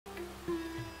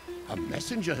A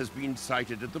messenger has been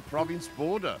sighted at the province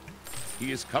border.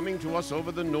 He is coming to us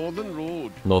over the northern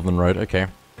road. Northern road, okay.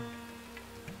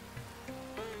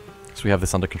 So we have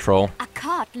this under control. A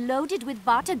cart loaded with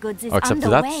barter goods is except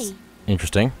underway. that's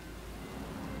interesting.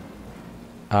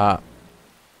 Is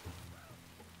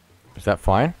that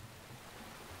fine?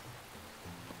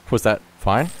 Was that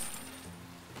fine?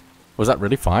 Was that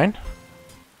really fine?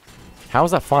 How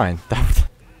was that fine?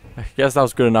 I guess that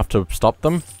was good enough to stop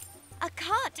them. A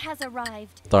cart has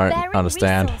arrived. Don't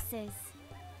understand. Resources.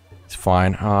 It's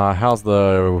fine. How's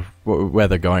the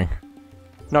weather going?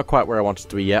 Not quite where I want it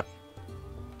to be yet.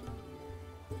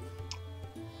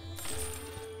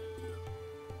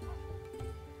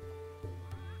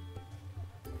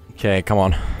 Okay, come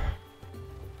on.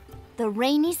 The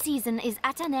rainy season is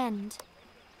at an end.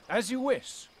 As you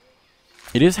wish.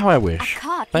 It is how I wish. A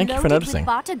cart Thank you for loaded noticing. with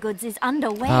barter goods is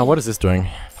underway. What is this doing?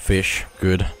 Fish.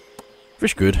 Good.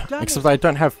 Fish good. Except I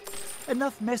don't have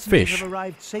enough messengers fish. have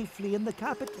arrived safely in the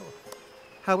capital.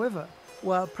 However,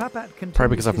 while Praphat continues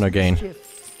probably because I've no gain.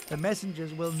 Mischief, the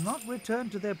messengers will not return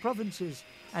to their provinces,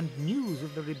 and news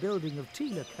of the rebuilding of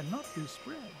Tila cannot be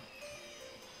spread.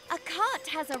 A cart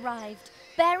has arrived,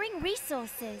 bearing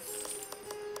resources.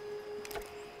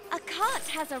 A cart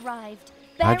has arrived,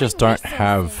 bearing I just don't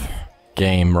have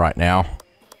game right now.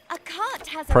 A cart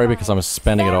has Probably arrived, because I'm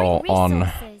spending it all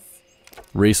on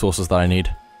resources that I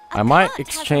need. I might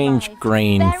exchange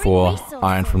grain for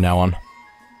iron from now on.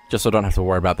 Just so I don't have to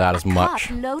worry about that as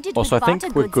much. Also, I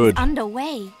think we're good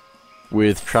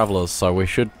with travelers, so we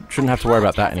shouldn't have to worry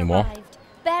about that anymore.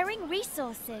 Bearing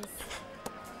resources.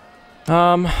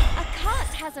 A cart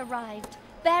has arrived,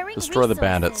 bearing destroy the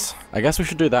bandits. I guess we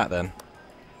should do that then.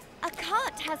 A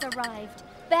cart has arrived,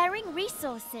 bearing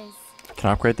resources. Can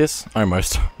I upgrade this?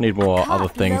 Almost. Need more other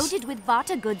things. Loaded with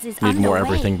barter goods is Need more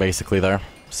underway. everything basically though.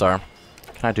 So,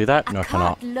 can I do that? No, I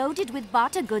cannot. Loaded with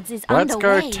barter goods is Let's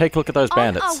underway. go take a look at those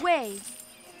bandits. On our way.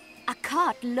 A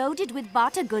cart loaded with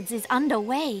barter goods is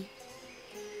underway.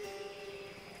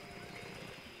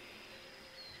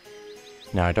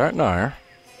 Now I don't know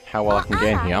how well I can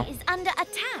gain here. Is under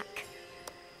attack.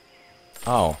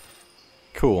 Oh,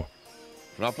 cool.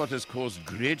 Praphat has caused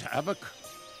great havoc.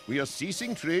 We are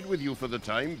ceasing trade with you for the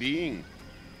time being.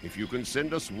 If you can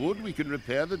send us wood, we can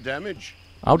repair the damage.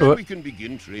 I'll do then it. we can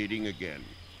begin trading again.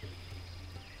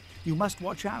 You must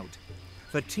watch out,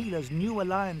 for Tila's new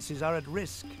alliances are at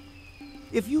risk.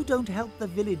 If you don't help the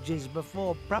villages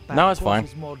before Praphat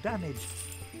causes more damage,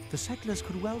 the settlers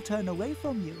could well turn away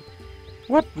from you.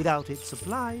 What? Without its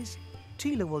supplies,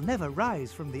 Tila will never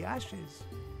rise from the ashes.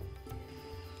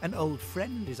 An old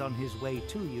friend is on his way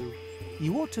to you.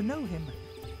 You ought to know him.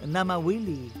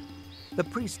 Namawili, the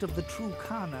priest of the true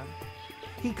Kana.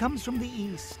 He comes from the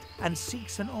east and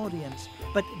seeks an audience,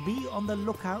 but be on the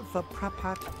lookout for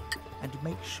Praphat and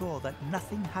make sure that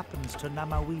nothing happens to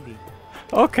Namawili.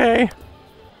 Okay.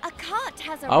 A cart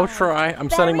has arrived. I'll try. I'm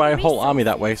sending my whole army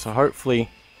that way, so hopefully...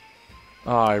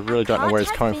 Oh, I really don't know where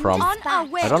it's coming from.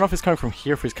 I don't know if it's coming from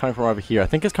here, if it's coming from over here. I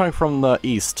think it's coming from the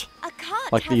east.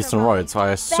 Like the eastern road, so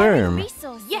I assume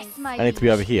I need to be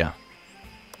over here.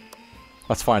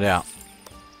 Let's find out.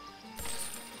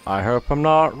 I hope I'm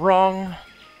not wrong.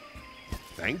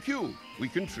 Thank you. We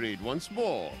can trade once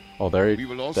more. Oh, We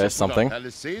will also there's put something. our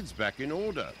palisades back in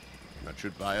order. That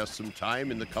should buy us some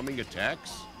time in the coming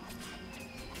attacks.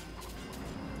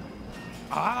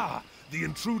 Ah, the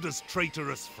intruder's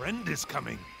traitorous friend is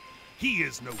coming. He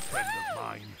is no friend of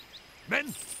mine. Men,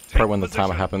 take Probably when the position.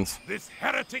 timer happens. This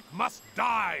heretic must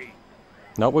die.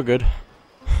 No, we're good.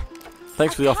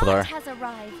 Thanks for the offer, though.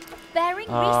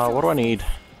 What do I need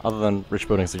other than rich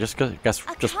buildings? So just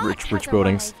rich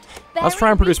buildings. Let's try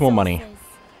and produce more money.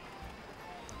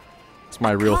 It's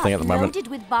my real thing at the moment.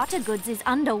 Loaded with barter goods is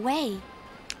underway.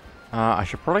 I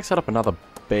should probably set up another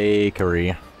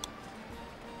bakery.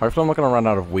 Hopefully I'm not going to run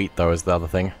out of wheat, though, is the other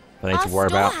thing that I need to worry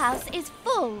about. Our storehouse is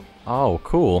full. Oh,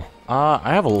 cool.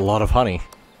 I have a lot of honey.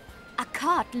 A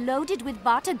cart loaded with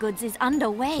barter goods is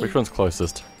underway. Which one's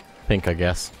closest? Pink, I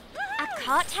guess. A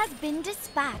cart has been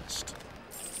dispatched.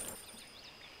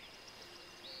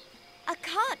 A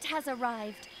cart has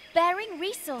arrived, bearing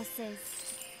resources.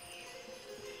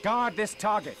 Guard this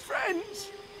target. Friends,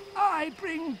 I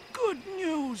bring good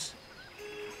news.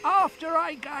 After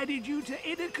I guided you to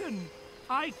Idakun,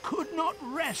 I could not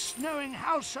rest knowing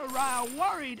how Soraya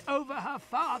worried over her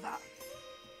father.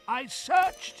 I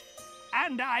searched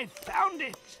and I found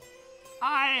it.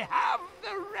 I have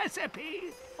the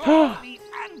recipe for the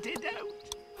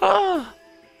antidote.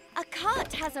 A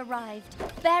cart has arrived,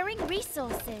 bearing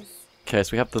resources. Okay,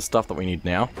 so we have the stuff that we need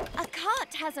now. A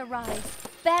cart has arrived,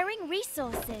 bearing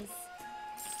resources.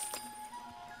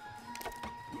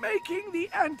 Making the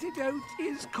antidote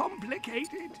is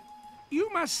complicated.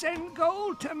 You must send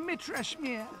gold to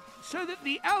Mitrashmir so that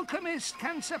the alchemist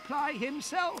can supply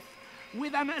himself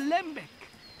with an alembic.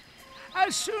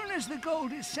 As soon as the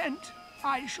gold is sent,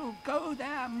 I shall go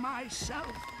there myself.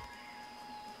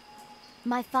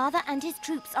 My father and his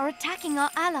troops are attacking our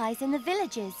allies in the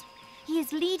villages. He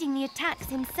is leading the attacks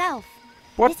himself.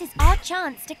 What? This is our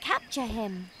chance to capture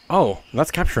him. Oh,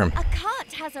 let's capture him. A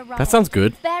cart has arrived. That sounds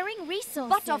good. Bearing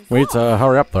resources. We need to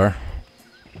hurry up though.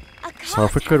 So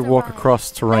if we could walk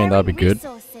across terrain, that'd be good.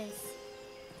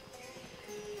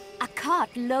 A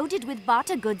cart loaded with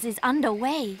barter goods is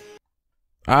underway.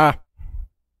 Ah.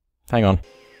 Hang on.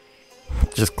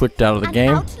 Just clicked out of the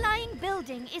game. An outlying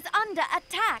building is under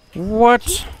attack. What?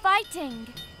 Keep fighting.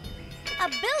 A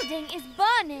building is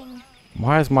burning.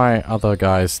 Why is my other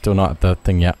guys still not at the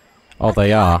thing yet? Oh,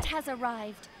 they are. Has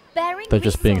arrived, bearing They're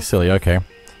just being silly, okay.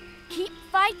 Keep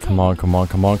fighting. Come on, come on,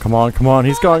 come on, come on, come on.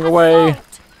 He's going away.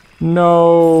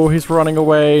 No, he's running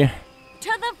away. To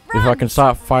the front. If I can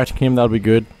start fighting him, that'll be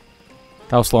good.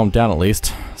 That'll slow him down at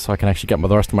least, so I can actually get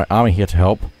the rest of my army here to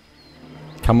help.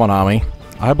 Come on, army.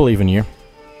 I believe in you.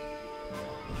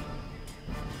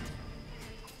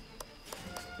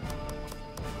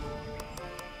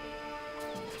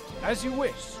 As you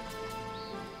wish.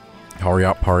 Hurry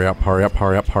up, hurry up, hurry up,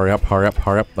 hurry up, hurry up, hurry up,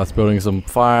 hurry up. That's building some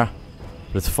fire,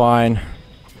 but it's fine.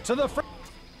 To the front.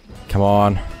 Come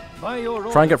on. Try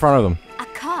and get in front of them. A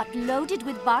cart loaded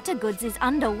with barter goods is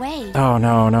underway. Oh,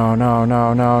 no, no, no,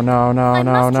 no, no, no, no,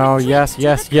 no, no. Yes,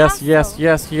 yes, yes, yes,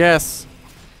 yes, yes.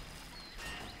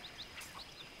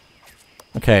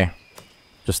 Okay.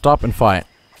 Just stop and fight.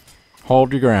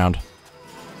 Hold your ground.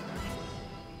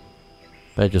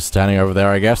 They're just standing over there,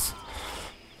 I guess.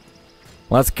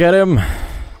 Let's get him.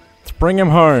 Let's bring him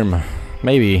home.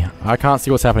 Maybe. I can't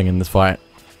see what's happening in this fight.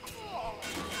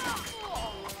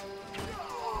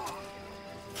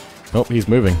 Oh, he's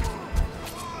moving.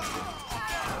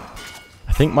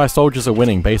 I think my soldiers are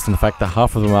winning based on the fact that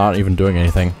half of them aren't even doing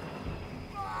anything.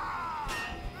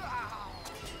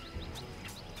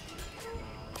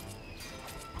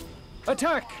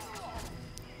 Attack!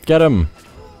 Get him!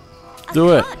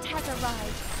 Do it!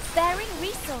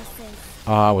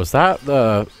 Was that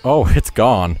the... Oh, it's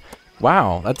gone.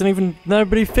 Wow, that didn't even...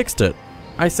 Nobody fixed it.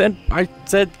 I said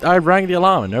I rang the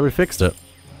alarm and nobody fixed it.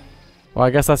 Well, I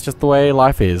guess that's just the way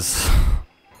life is.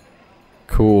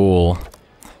 Cool.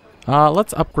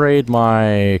 Let's upgrade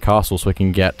my castle so we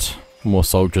can get more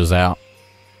soldiers out.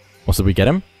 Or did we get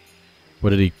him? Where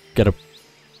did he get a...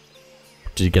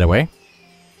 Did he get away?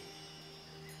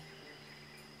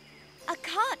 A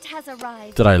cart has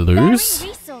arrived. Did I lose?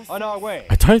 On our way.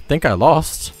 I don't think I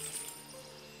lost.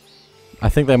 I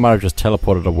think they might have just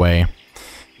teleported away.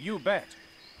 You bet.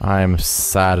 I'm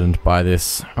saddened by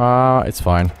this. It's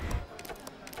fine.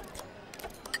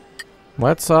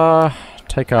 Let's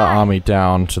take our army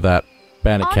down to that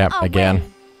bandit camp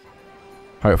again.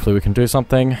 Hopefully we can do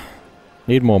something.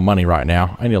 Need more money right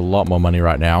now. I need a lot more money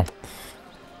right now.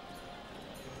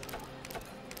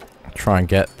 Try and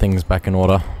get things back in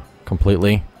order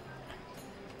completely.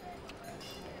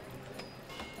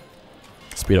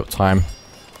 Speed up time.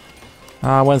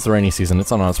 When's the rainy season?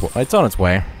 It's on its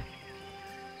way.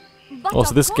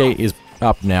 Also, this gate is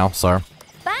up now, so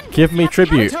give me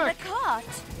tribute.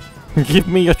 Give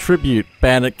me a tribute,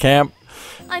 bandit camp.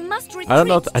 I don't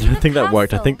know. I don't think that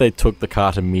worked. I think they took the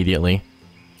cart immediately.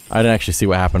 I didn't actually see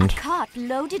what happened. A cart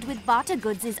loaded with barter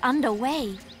goods is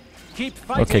underway. Keep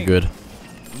fighting. Okay, good.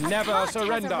 Never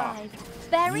surrender.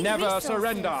 Never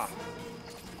surrender.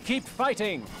 Keep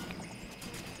fighting.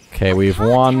 Okay, we've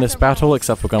won this battle,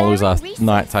 except we're going to lose our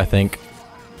knights, I think.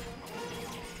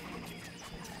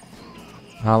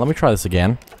 Let me try this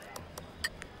again.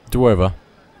 Do over.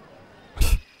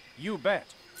 You bet.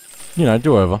 You know,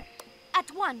 do over. At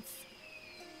once.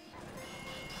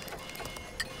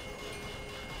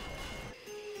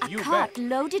 A cart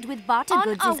loaded with barter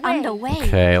goods is underway.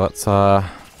 Okay, let's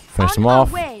finish them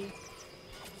off.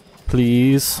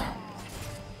 Please.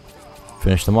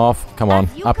 Finish them off. Come on,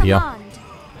 up here.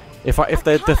 If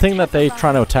the thing that they're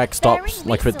trying to attack stops,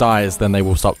 like if it dies, then they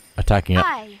will stop attacking it.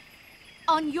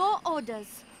 On your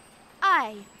orders.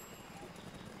 Aye.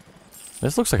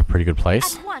 This looks like a pretty good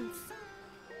place. At once.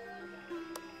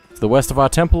 To the west of our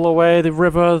temple away the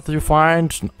river, you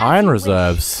find iron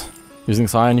reserves. Using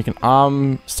this iron, you can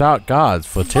arm stout guards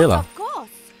for Tila. Of course.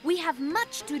 We have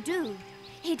much to do.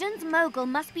 Hidden's Mogul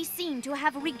must be seen to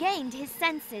have regained his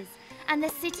senses, and the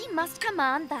city must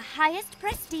command the highest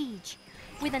prestige,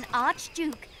 with an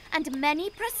archduke and many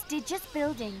prestigious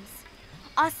buildings.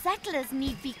 Our settlers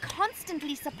need be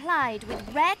constantly supplied with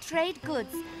rare trade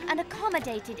goods and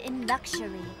accommodated in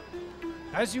luxury.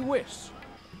 As you wish.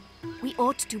 We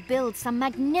ought to build some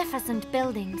magnificent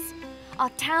buildings. Our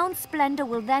town splendor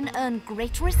will then earn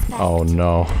great respect. Oh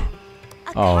no. A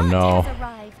Oh cart no. has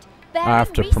arrived, I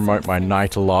have to bearing promote my resources.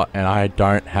 knight a lot, and I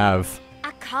don't have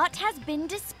A cart has been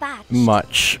dispatched.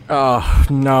 much. Oh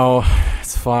no.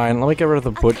 It's fine. Let me get rid of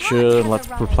the A cart butcher. has Let's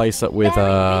arrived, replace it with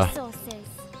bearing resources.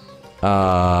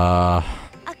 uh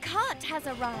A cart has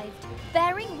arrived,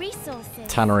 bearing resources.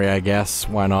 tannery, I guess.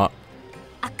 Why not?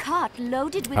 A cart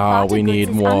loaded with Oh, barter we goods need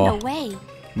is more. underway.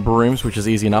 Brooms, which is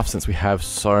easy enough since we have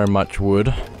so much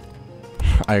wood.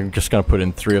 I'm just gonna put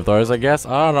in 3 of those, I guess.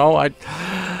 I don't know.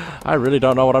 I really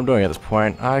don't know what I'm doing at this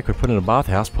point. I could put in a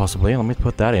bathhouse, possibly. Let me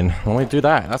put that in. Let me do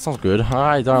that. That sounds good.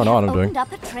 I don't know what I'm doing. Opened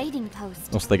up a trading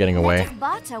post. Also, they're getting Let away. us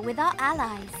barter with our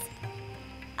allies.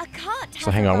 A cart has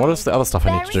So hang on, what is the other stuff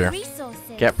I need to do? bearing resources.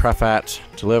 Get Praphat,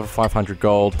 deliver 500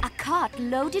 gold. A cart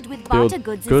loaded with Build barter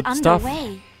goods good is stuff.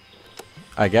 underway.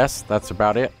 I guess that's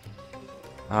about it.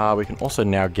 We can also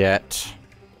now get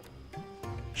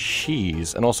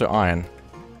cheese and also iron.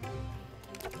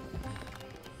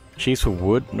 Cheese for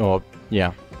wood? Or,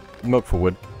 yeah, milk for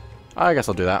wood. I guess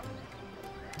I'll do that.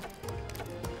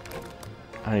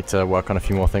 I need to work on a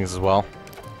few more things as well.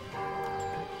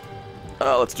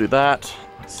 Let's do that.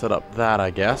 Set up that, I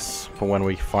guess, for when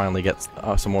we finally get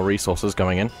some more resources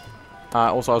going in.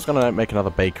 Also, I was going to make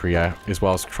another bakery, as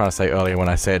well as trying to say earlier when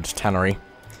I said tannery.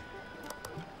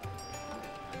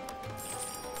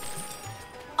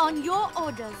 On your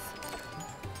orders.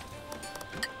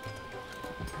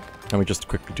 Let me just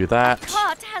quickly do that.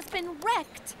 Cart has been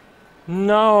wrecked.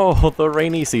 No, the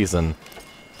rainy season.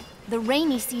 The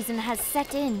rainy season has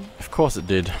set in. Of course it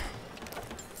did.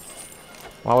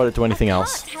 Why would it do anything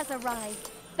else? Cart has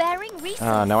arrived, bearing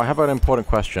resources. Now I have an important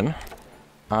question.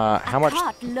 How much?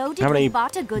 Cart loaded How many with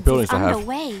barter goods buildings is do I have?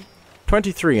 underway.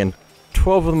 23, and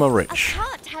 12 of them are A rich.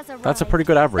 cart has arrived, That's a pretty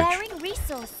good average. bearing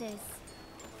resources.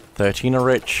 13 are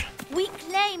rich. We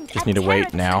claimed Just a need to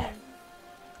wait now. territory.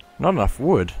 Not enough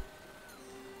wood.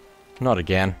 Not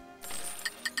again.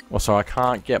 Also, I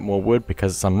can't get more wood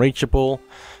because it's unreachable.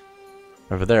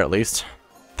 Over there, at least.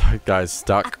 That guy's A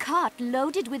stuck. cart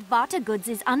loaded with barter goods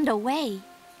is underway.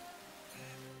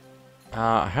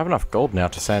 I have enough gold now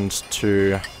to send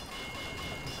to...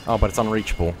 Oh, but it's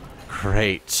unreachable.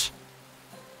 Great.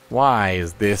 Why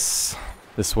is this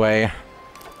way?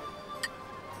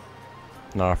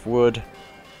 Not enough wood.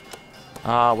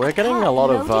 We're getting a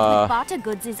lot of barter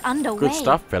goods is underway. good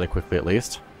stuff fairly quickly, at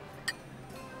least.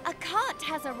 A cart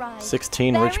has arrived.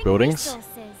 16 rich bearing buildings.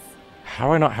 resources. How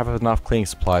do I not have enough cleaning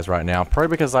supplies right now? Probably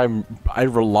because I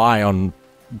rely on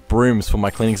brooms for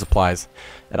my cleaning supplies,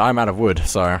 and I'm out of wood.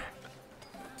 So,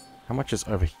 how much is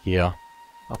over here?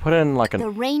 I'll put in like The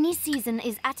rainy season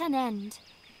is at an end.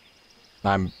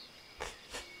 I'm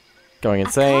going A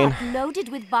insane. cart loaded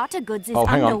with barter goods is Oh,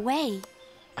 hang on. underway.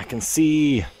 I can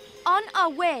see. On our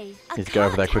way. A Need to go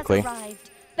over there cart quickly. has arrived,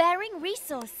 bearing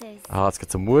resources. Let's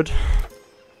get some wood.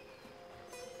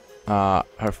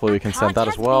 Hopefully we can send Cart that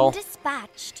as has well. been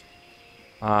dispatched.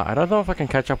 I don't know if I can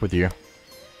catch up with you.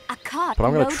 A cart But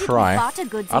I'm gonna loaded with try. barter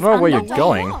goods I is don't know where you're underway.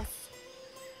 going.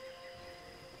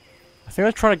 I think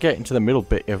I'm trying to get into the middle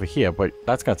bit over here, but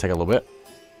that's going to take a little bit.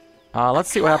 Let's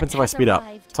see what cart happens if I has speed up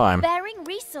arrived, time. Bearing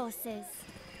resources.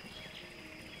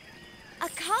 A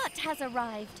cart has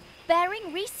arrived,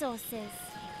 bearing resources.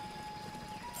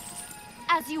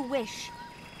 As you wish.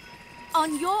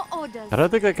 On your orders. I don't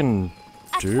think I can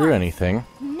At do once. anything.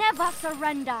 Never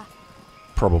surrender.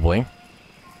 Probably.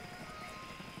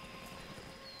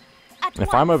 At And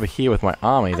if I'm once. over here with my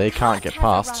army, A they can't cart get has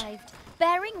past. arrived,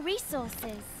 bearing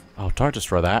resources. Oh, don't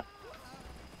destroy that.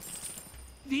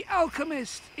 The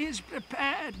alchemist is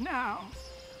prepared now.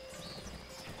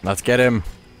 Let's get him.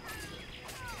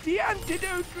 The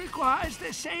antidote requires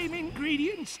the same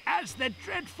ingredients as the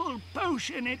dreadful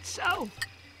potion itself.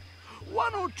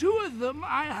 1 or 2 of them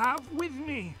I have with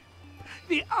me.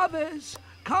 The others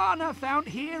Kana found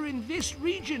here in this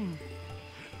region.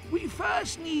 We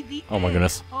first need the Oh my egg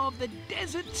goodness. of the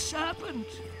desert serpent.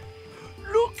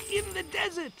 Look in the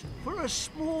desert for a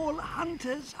small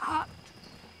hunter's hut.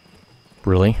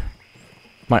 Really?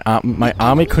 My The army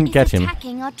enemy couldn't is get him.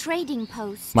 attacking our trading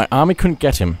post. My army couldn't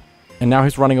get him. And now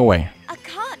he's running away. A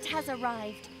cart has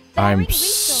arrived. I'm bearing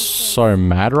resources. so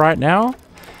mad right now.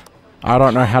 I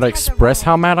don't know how to express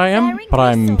how mad I am, but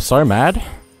I'm so mad.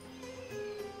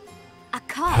 A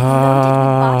cart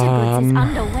loaded with barter goods is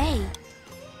underway.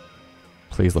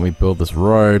 Please let me build this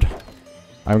road.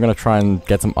 I'm gonna try and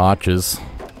get some archers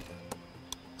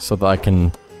so that I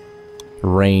can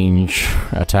range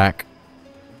attack.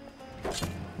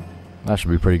 That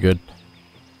should be pretty good.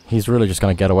 He's really just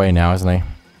going to get away now, isn't he?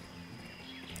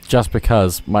 Just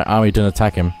because my army didn't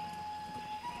attack him.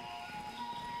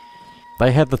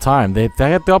 They had the time. They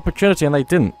had the opportunity and they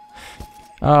didn't.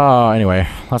 Oh, anyway.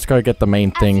 Let's go get the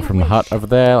main thing from the hut over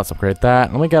there. Let's upgrade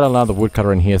that. Let me get another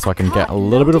woodcutter in here so I can get a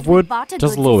little bit of wood.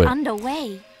 Just a little bit.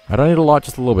 I don't need a lot,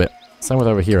 just a little bit. Same with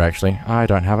over here, actually. I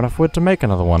don't have enough wood to make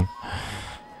another one.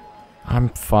 I'm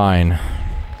fine.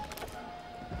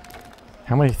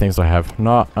 How many things do I have?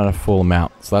 Not a full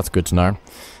amount, so that's good to know.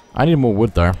 I need more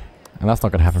wood, though. And that's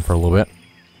not going to happen for a little bit.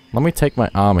 Let me take my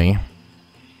army.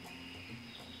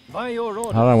 By your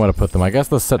orders. I don't know where to put them. I guess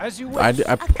the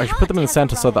I should put them in the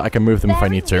center so that I can move them if I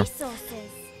need to.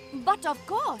 But of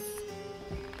course.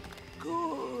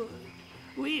 Good.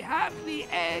 We have the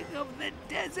egg of the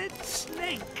desert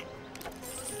snake.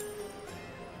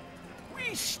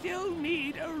 We still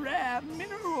need a rare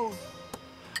mineral.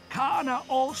 Kana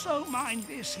also mined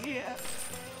this here.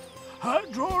 Her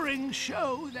drawings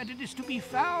show that it is to be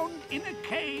found in a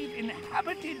cave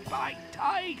inhabited by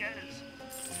tigers.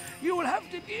 You will have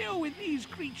to deal with these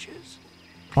creatures.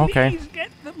 Okay. Please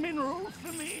get the mineral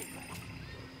for me.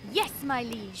 Yes, my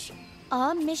liege.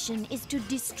 Our mission is to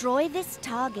destroy this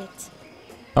target.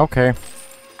 Okay.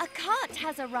 A cart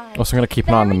has arrived. Also going to keep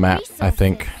an eye on the map, I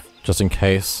think, just in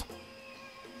case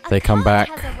they come back.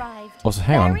 Also,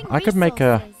 hang on. I could make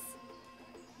a...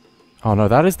 Oh no,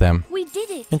 that is them. We did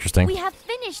it. Interesting. We have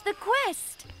finished the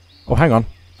quest. Oh, hang on.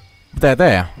 They're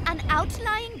there. An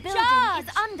outlying building is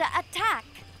under attack.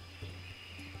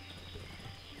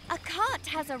 A cart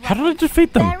has arrived. How did I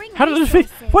defeat them? How did I defeat...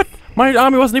 What? My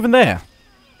army wasn't even there.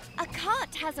 A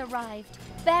cart has arrived,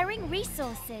 bearing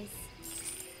resources.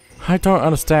 I don't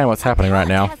understand what's happening right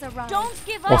now. Don't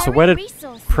give up. Also, where did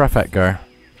Praphat go?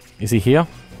 Is he here?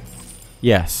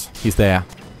 Yes, he's there.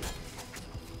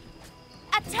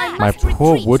 Attack. My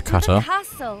poor woodcutter.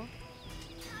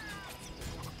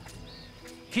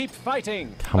 Keep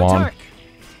fighting. Come on. Attack.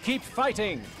 Keep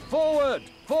fighting. Forward.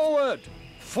 Forward.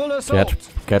 Full assault.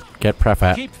 Get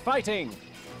Praphat. Keep fighting.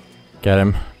 Get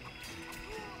him.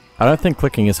 I don't think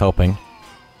clicking is helping,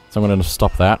 so I'm going to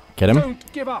stop that. Get him.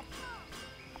 Don't give up.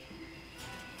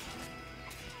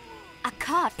 A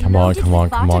cart Come on, come on,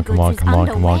 come on, come on, come on,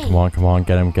 come on, come on, come on.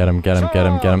 Get him, get him, get him, get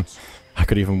him, get him. I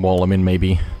could even wall him in,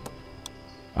 maybe.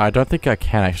 I don't think I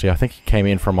can, actually. I think he came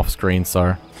in from off screen,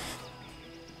 so...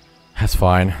 That's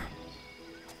fine.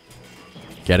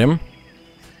 Get him.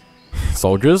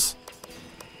 Soldiers.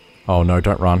 Oh no,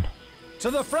 don't run. To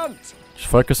the front. Just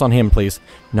focus on him, please.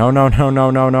 No, no, no,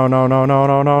 no, no, no, no, no, no,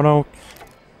 no, no, no.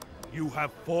 You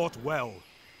have fought well.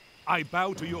 I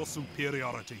bow to your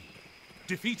superiority.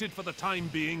 Defeated for the time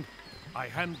being, I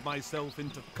hand myself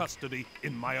into custody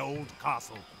in my old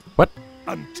castle. What?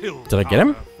 Until did I get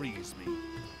him? Frees me.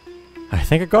 I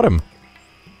think I got him.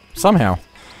 Somehow.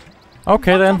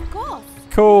 Okay then.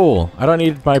 Cool. I don't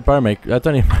need my bow make. I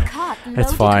don't need my...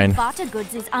 It's fine.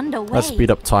 Let's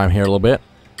speed up time here a little bit.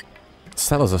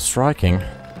 Settlers are striking.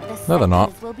 No, they're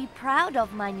not. Will be proud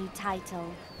of my new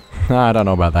title. I don't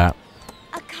know about that.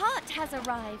 A cart has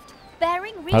arrived,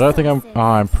 bearing resources. I don't think I'm... Oh,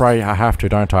 I'm probably... I have to,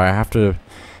 don't I? I have to...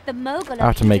 The Mogul I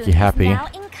have to make you happy. Is now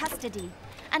in custody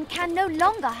and can no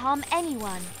longer harm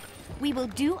anyone. We will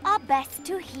do our best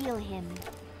to heal him.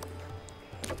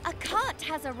 A cart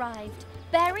has arrived,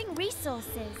 bearing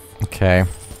resources. Okay.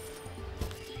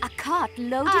 A cart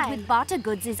loaded with barter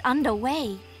goods is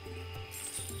underway.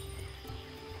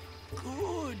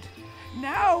 Good.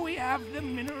 Now we have the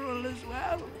mineral as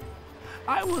well.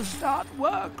 I will start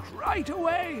work right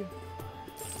away.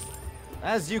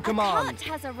 As you A command. cart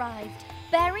has arrived,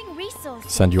 bearing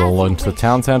resources. Send you all into the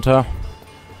town center.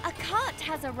 A cart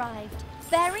has arrived,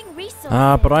 bearing resources.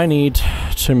 But I need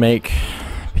to make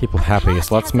people happy,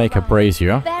 so let's make a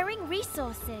brazier. Bearing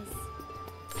resources.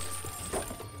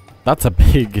 That's a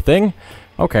big thing.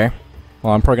 Okay.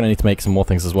 Well, I'm probably gonna need to make some more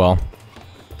things as well.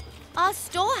 Our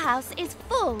storehouse is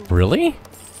full. Really?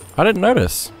 I didn't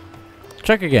notice.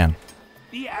 Check again.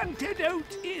 The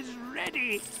antidote is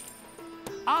ready.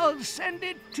 I'll send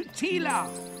it to Tila.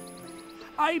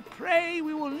 I pray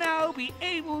we will now be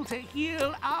able to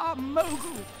heal our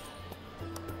Mogul.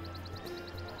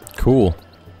 Cool.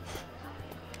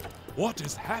 What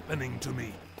is happening to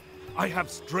me? I have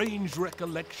strange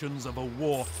recollections of a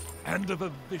war and of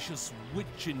a vicious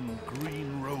witch in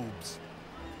green robes.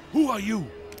 Who are you?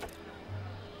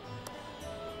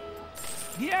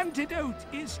 The antidote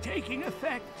is taking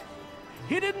effect.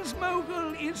 Hidden's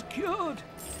Mogul is cured.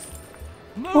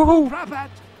 Mogul Praphat,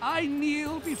 I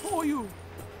kneel before you.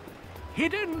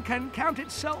 Hidden can count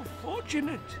itself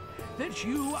fortunate that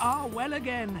you are well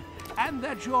again and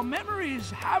that your memories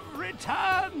have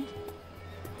returned.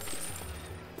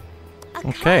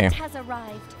 Okay. A cart has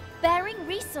arrived, bearing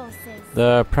resources.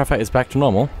 The Praphat is back to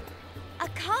normal. A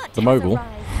cart The has Mogul.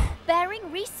 arrived,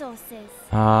 bearing resources.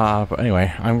 But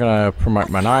anyway, I'm gonna promote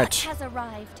my knight, Has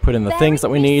arrived, put in the things that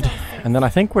we bearing need, resources. and then I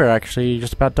think we're actually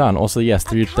just about done. Also, yes,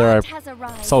 there are cart has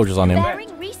arrived, soldiers on him.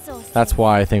 bearing resources. That's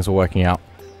why things are working out.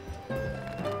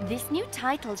 This new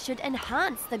title should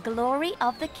enhance the glory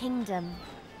of the kingdom.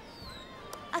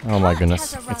 Oh my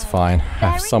goodness, it's fine. I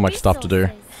have so much stuff to do.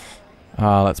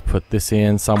 Let's put this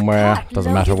in somewhere,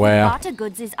 doesn't matter where.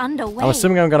 I'm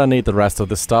assuming I'm gonna need the rest of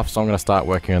this stuff, so I'm gonna start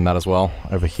working on that as well,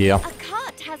 over here. A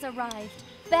cart has arrived,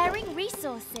 bearing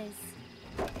resources.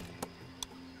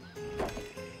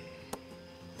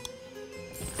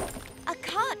 A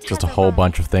cart Just a has whole arrived,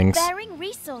 bunch of things. bearing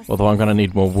resources. Although I'm gonna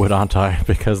need more wood, aren't I?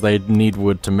 Because they need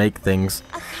wood to make things.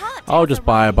 A cart I'll has just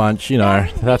buy a arrived, bunch, you know,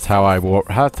 bearing that's how I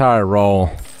that's how I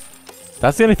roll.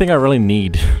 That's the only thing I really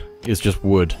need, is just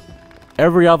wood.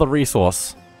 Every other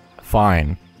resource,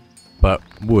 fine. But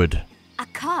wood. A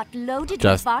cart loaded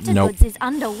Just with barter nope. goods is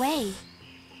underway.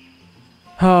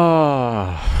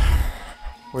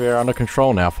 We're under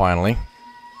control now, finally.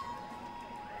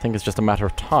 I think it's just a matter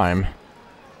of time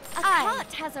A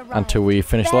cart has arrived, until we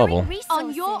finish the bearing level. resources.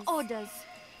 On your orders.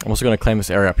 I'm also going to claim this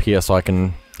area up here so I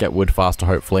can get wood faster,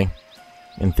 hopefully.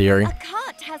 In theory. A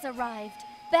cart has arrived,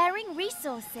 bearing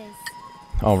resources.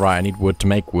 Oh right, I need wood to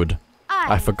make wood.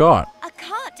 I forgot A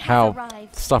cart has how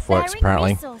arrived, stuff works, bearing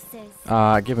apparently.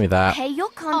 resources. Give me that. Pay your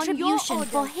contribution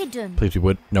for hidden. Please be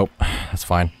wood. Nope, that's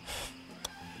fine.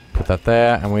 Put that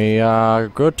there, and we are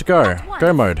good to go.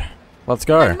 Go mode. Let's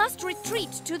go. I must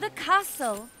retreat to the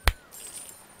castle.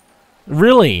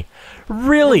 Really?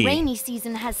 Really? The rainy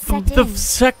season has set The in.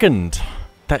 second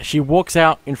that she walks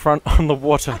out in front on the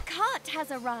water, A cart has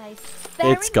arrived,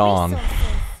 it's gone.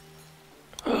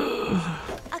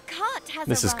 A cart has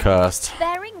This is arrived, cursed.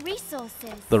 bearing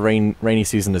resources. The rainy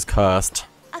season is cursed.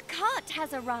 A cart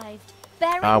has arrived,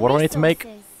 bearing What do I need to make?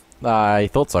 resources. I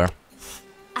thought so.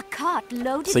 A cart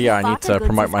loaded So yeah, with I need barter to goods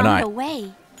promote is my knight.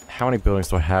 underway. How many buildings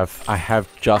do I have? I have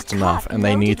just A enough, cart and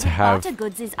they loaded need to with have. barter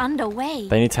goods is underway.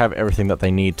 They need to have everything that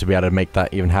they need to be able to make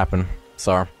that even happen.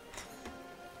 So.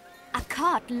 A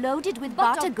cart loaded with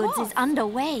barter goods is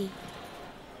underway.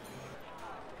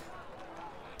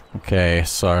 Okay,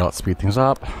 so let's speed things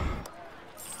up.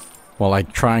 While I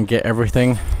try and get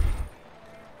everything.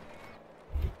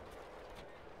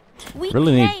 We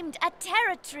Really need- claimed a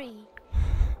territory.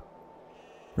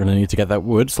 Really need to get that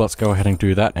wood, so let's go ahead and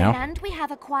do that The now. land we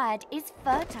have acquired is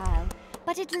fertile,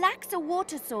 but it lacks a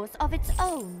water source of its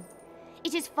own.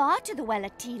 It is far to the well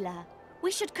at Tila.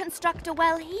 We should construct a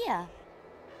well here.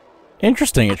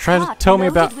 Interesting, it A tries to cart tell me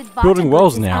loaded about with barter building goods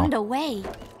wells is now. Underway.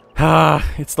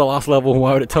 It's the last level,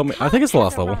 why would it tell me? I think it's the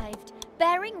last level.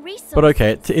 Bearing resources. But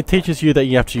okay, it teaches you that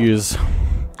you have to use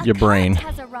your brain A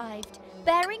cart has arrived,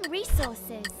 bearing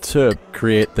resources. to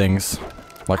create things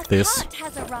like this. A cart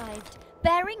has arrived,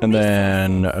 bearing And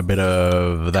then a bit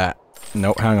of that.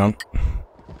 Nope, hang on.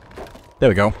 There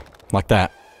we go. Like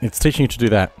that. It's teaching you to do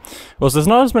that. Well, there's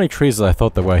not as many trees as I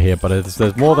thought there were here, but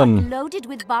there's more than...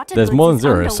 There's more than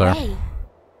zero, so...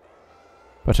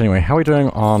 But anyway, how are we doing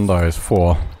on those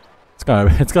 4?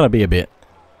 It's gonna be a bit.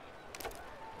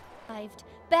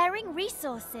 Bearing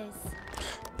resources.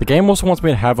 The game also wants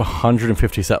me to have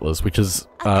 150 settlers, which is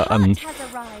an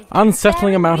has arrived, unsettling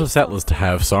bearing amount of settlers to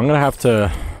have, so I'm gonna have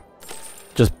to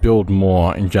just build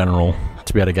more in general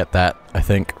to be able to get that, I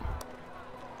think.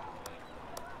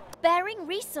 Bearing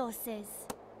resources.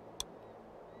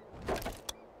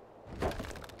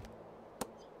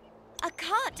 A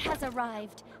cart has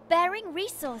arrived, bearing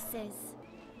resources.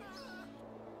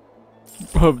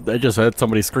 I just heard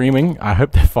somebody screaming. I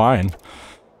hope they're fine.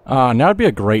 Now would be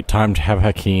a great time to have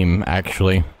Hakim,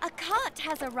 actually. A cart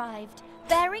has arrived,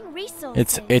 bearing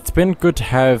resources. It's been good to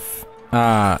have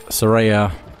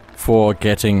Soraya for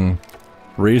getting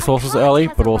resources early,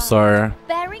 but also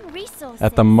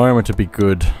at the moment it'd be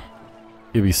good.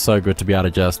 It'd be so good to be able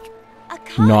to just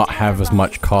not have as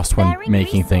much cost when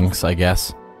making things, I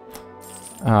guess.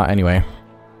 Anyway.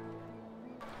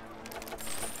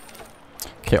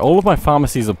 Okay, all of my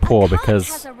pharmacies are poor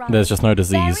because there's just no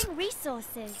disease.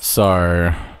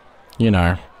 So, you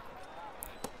know.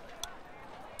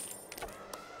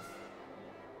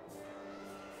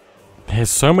 There's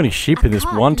so many sheep in this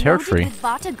one territory.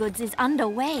 Barter goods is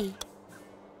underway.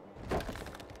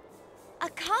 A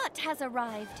cart has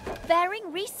arrived,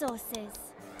 bearing resources.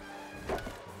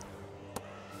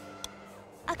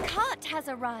 A cart has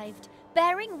arrived,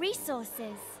 bearing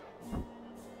resources.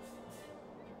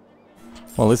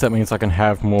 Well, at least that means I can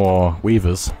have more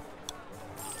weavers.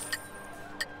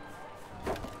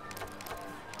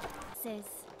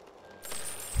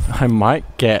 I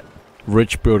might get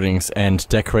rich buildings and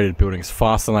decorated buildings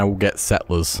faster than I will get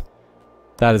settlers.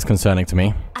 That is concerning to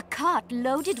me. A cart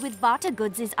loaded with barter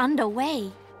goods is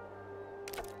underway.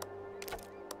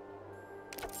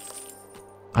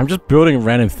 I'm just building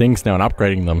random things now and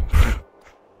upgrading them.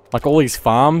 Like all these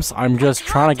farms, I'm just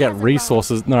trying to get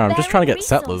resources. No, I'm just trying to get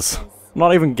settlers.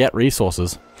 Not even get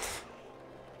resources.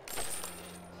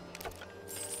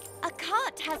 A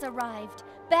cart has arrived,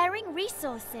 bearing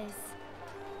resources.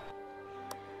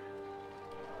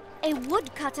 A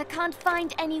woodcutter can't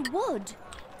find any wood.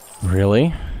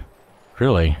 Really?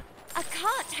 Really? A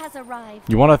cart has arrived.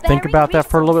 You want to think about that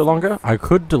for a little bit longer? I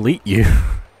could delete you.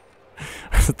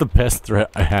 That's the best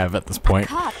threat I have at this point. A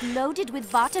cart loaded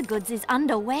with barter goods is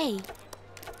underway.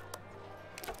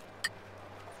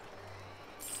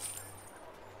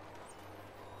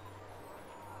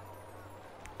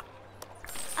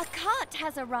 A cart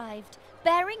has arrived,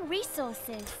 bearing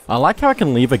resources. I like how I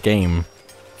can leave a game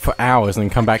for hours and then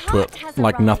come back to it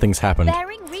like nothing's happened.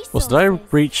 Well, so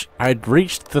I'd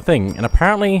reached the thing, and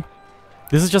apparently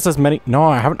this is just as many. No,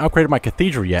 I haven't upgraded my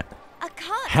cathedral yet.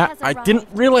 I didn't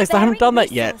realize I haven't done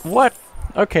that yet. What?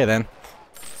 Okay then.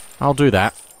 I'll do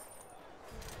that.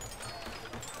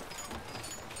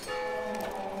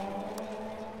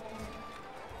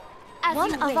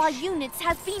 One of our units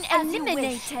has been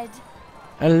eliminated.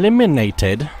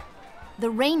 Eliminated? The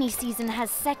rainy season has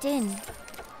set in.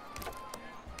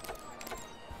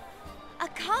 A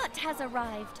cart has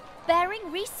arrived, bearing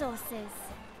resources.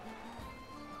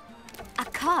 A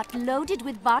cart loaded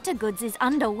with barter goods is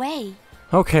underway.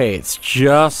 Okay, it's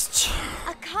just...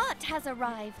 A cart has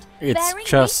arrived, It's bearing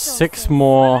just resources. 6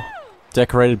 more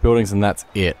decorated buildings and that's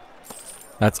it.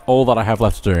 That's all that I have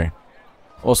left to do.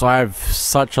 Also, I have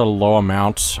such a low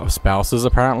amount of spouses,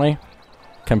 apparently,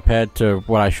 compared to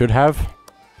what I should have.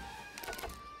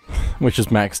 Which is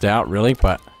maxed out, really,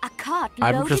 but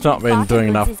I've just not been doing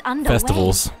enough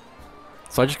festivals.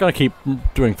 So I just gotta keep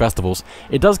doing festivals.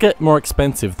 It does get more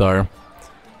expensive, though,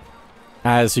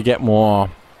 as you get more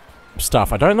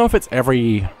stuff. I don't know if it's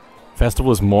every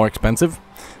festival is more expensive.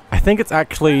 I think it's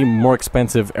actually more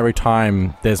expensive every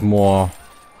time there's more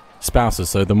spouses.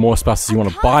 So the more spouses you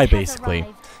want to buy, basically,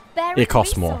 it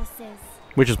costs more.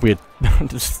 Which is weird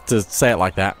just to say it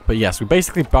like that. But yes, we're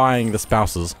basically buying the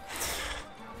spouses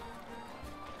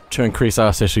to increase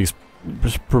our city's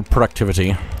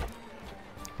productivity.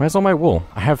 Where's all my wool?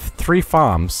 I have 3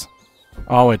 farms.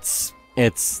 Oh, it's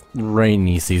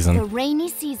rainy season. The rainy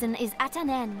season is at an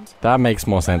end. That makes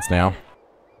more sense now.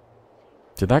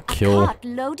 Did that kill A cart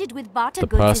loaded with barter the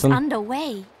goods person? is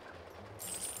underway.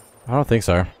 I don't think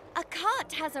so. A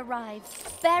cart has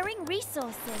arrived, bearing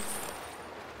resources.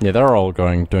 Yeah, they're all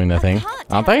doing their thing,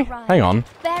 aren't they? Hang on.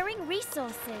 Bearing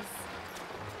resources.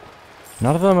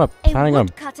 None of them are A planning on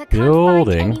woodcutter can't find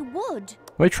building. any wood.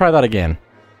 Let me try that again.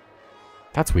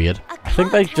 That's weird. A I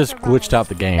think they cart just has glitched out arrived,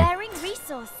 the game. bearing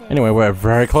resources. Anyway, we're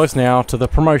very close now to the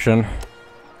promotion.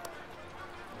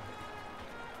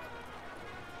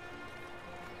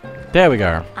 There we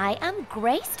go. I am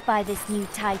graced by this new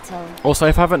title. Also,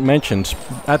 if I haven't mentioned,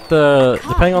 at the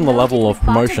depending on the level of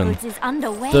promotion,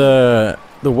 the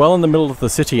well in the middle of the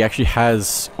city actually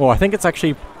has, or I think it's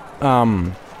actually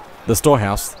the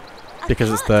storehouse,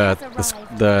 because it's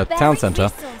the town center.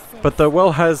 But the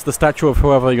well has the statue of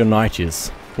whoever your knight is,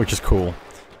 which is cool.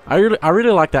 I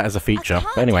really like that as a feature.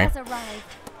 But anyway,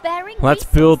 let's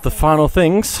build the final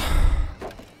things,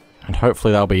 and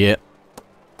hopefully that'll be it.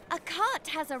 A cart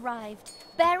has arrived,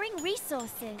 bearing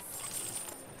resources.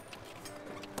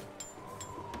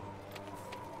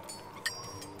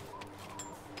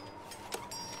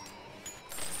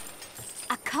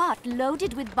 A cart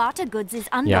loaded with barter goods is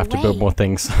underway. Yeah, I have to build more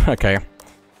things. Okay.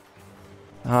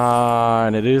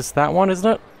 And it is that one, isn't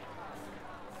it?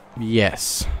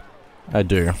 Yes, I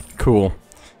do. Cool.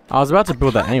 I was about to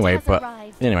build that anyway, but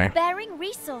anyway. Bearing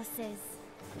resources.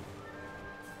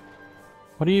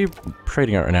 What are you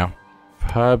trading at right now?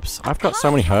 Herbs. I've got so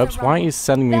many herbs. Why aren't you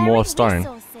sending me more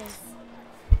stone?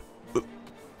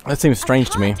 That seems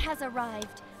strange to me. Has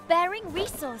arrived, bearing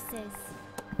resources.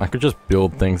 I could just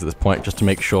build things at this point just to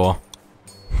make sure.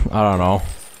 I don't know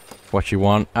what you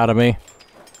want out of me.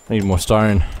 I need more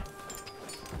stone.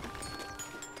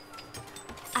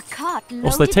 A cart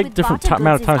Also, they take different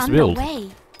amount of time to build.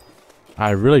 I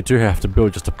really do have to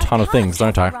build just a ton of things,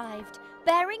 don't I? Arrived,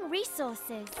 bearing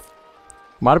resources.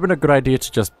 Might have been a good idea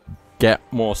to just get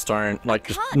more stone, like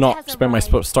just not spend my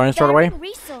stone straight away.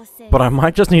 But I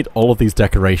might just need all of these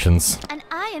decorations. An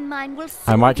iron mine will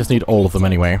I might just need all of them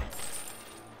anyway.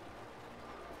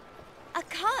 A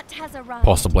cart has arrived.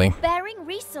 Possibly. Bearing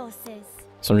resources.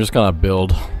 So I'm just gonna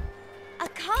build. A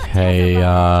cart Okay, has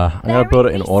arrived. I'm gonna build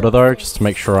it in order though, Resources. just to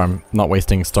make sure I'm not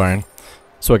wasting stone.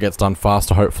 So it gets done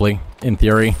faster, hopefully, in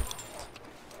theory.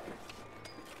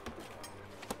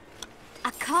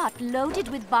 A cart loaded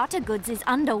with barter goods is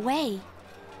underway.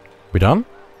 We done?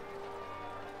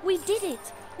 We did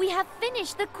it! We have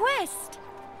finished the quest!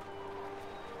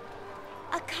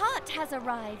 A cart has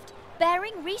arrived,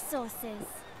 bearing resources.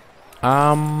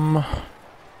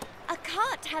 A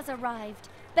cart has arrived,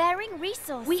 bearing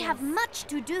resources. We have much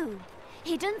to do.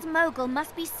 Hidden's Mogul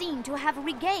must be seen to have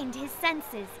regained his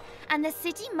senses, and the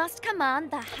city must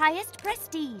command the highest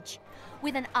prestige,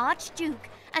 with an archduke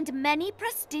and many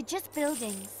prestigious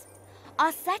buildings.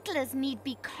 Our settlers need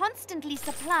be constantly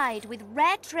supplied with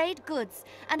rare trade goods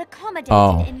and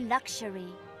accommodated in luxury.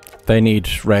 They need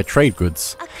rare trade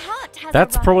goods. A cart has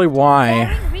That's arrived, probably why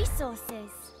bearing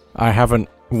resources. I haven't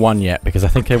won yet, because I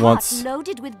think he wants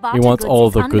Loaded with he barter wants goods all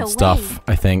is the good underway. stuff,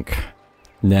 I think.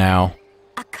 Now.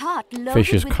 A cart loaded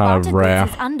Fish is with kind of barter rare.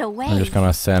 goods is underway. I'm just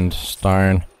gonna send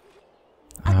stone.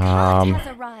 A cart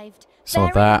has arrived, Some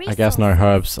of bearing that. I guess no resources.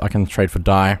 herbs. I can trade for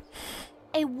dye.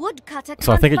 A woodcutter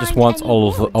So I can't think it just find wants any all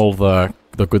of wood.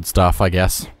 the good stuff, I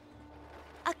guess.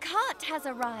 A cart has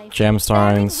arrived, Gemstones.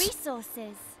 bearing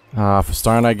resources. For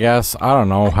stone, I guess. I don't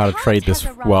know how to trade this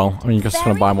well. I'm just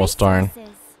gonna buy more stone.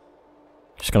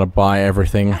 Just gonna buy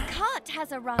everything A cart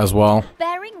has arrived, as well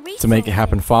bearing to make it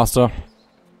happen resources. faster.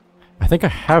 I think I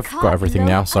have Cart got everything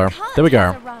now, load- so a cart there we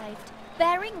go. has arrived,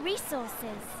 bearing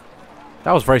resources.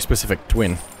 That was very specific to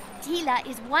win. Tila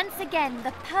is once again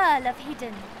the pearl of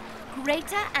Hidden,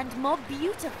 greater and more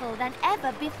beautiful than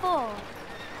ever before.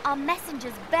 Our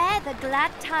messengers bear the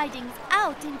glad tidings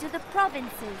out into the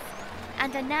provinces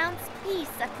and announce peace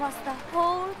across the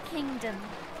whole kingdom.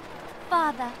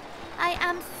 Father, I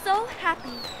am so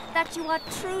happy that you are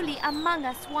truly among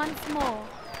us once more,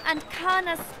 and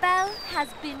Kana's spell has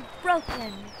been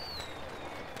broken.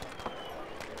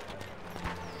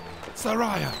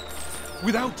 Saraya,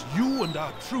 without you and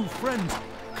our true friends,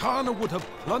 Kana would have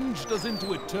plunged us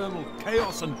into eternal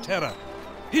chaos and terror.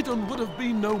 Hidden would have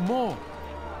been no more.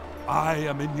 I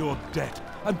am in your debt,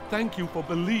 and thank you for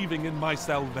believing in my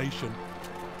salvation.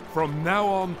 From now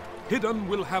on, Hidden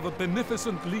will have a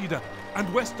beneficent leader, and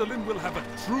Westerlin will have a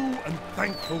true and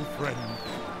thankful friend.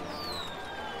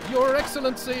 Your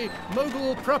Excellency,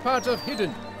 Mogul Praphat of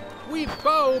Hidden, we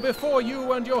bow before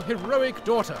you and your heroic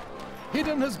daughter.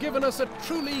 Hidden has given us a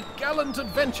truly gallant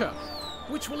adventure,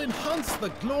 which will enhance the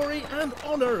glory and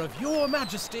honor of your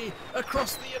majesty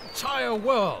across the entire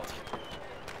world.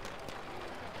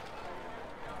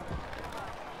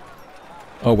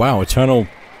 Oh wow, Eternal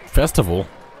Festival.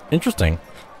 Interesting.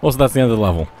 Also, that's the end of the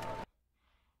level.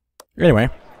 Anyway.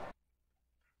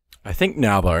 I think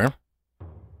now, though,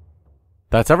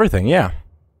 that's everything, yeah.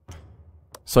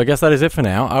 So I guess that is it for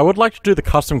now. I would like to do the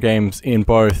custom games in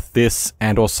both this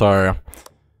and also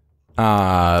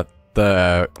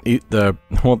the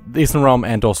Eastern Realm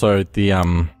and also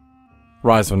the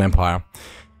Rise of an Empire.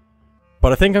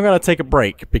 But I think I'm going to take a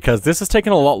break, because this has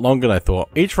taken a lot longer than I thought.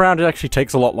 Each round it actually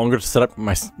takes a lot longer to set up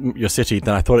your city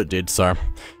than I thought it did, so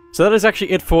that is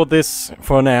actually it for this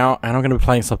for now, and I'm going to be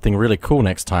playing something really cool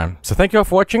next time. So thank you all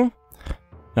for watching,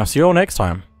 and I'll see you all next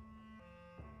time.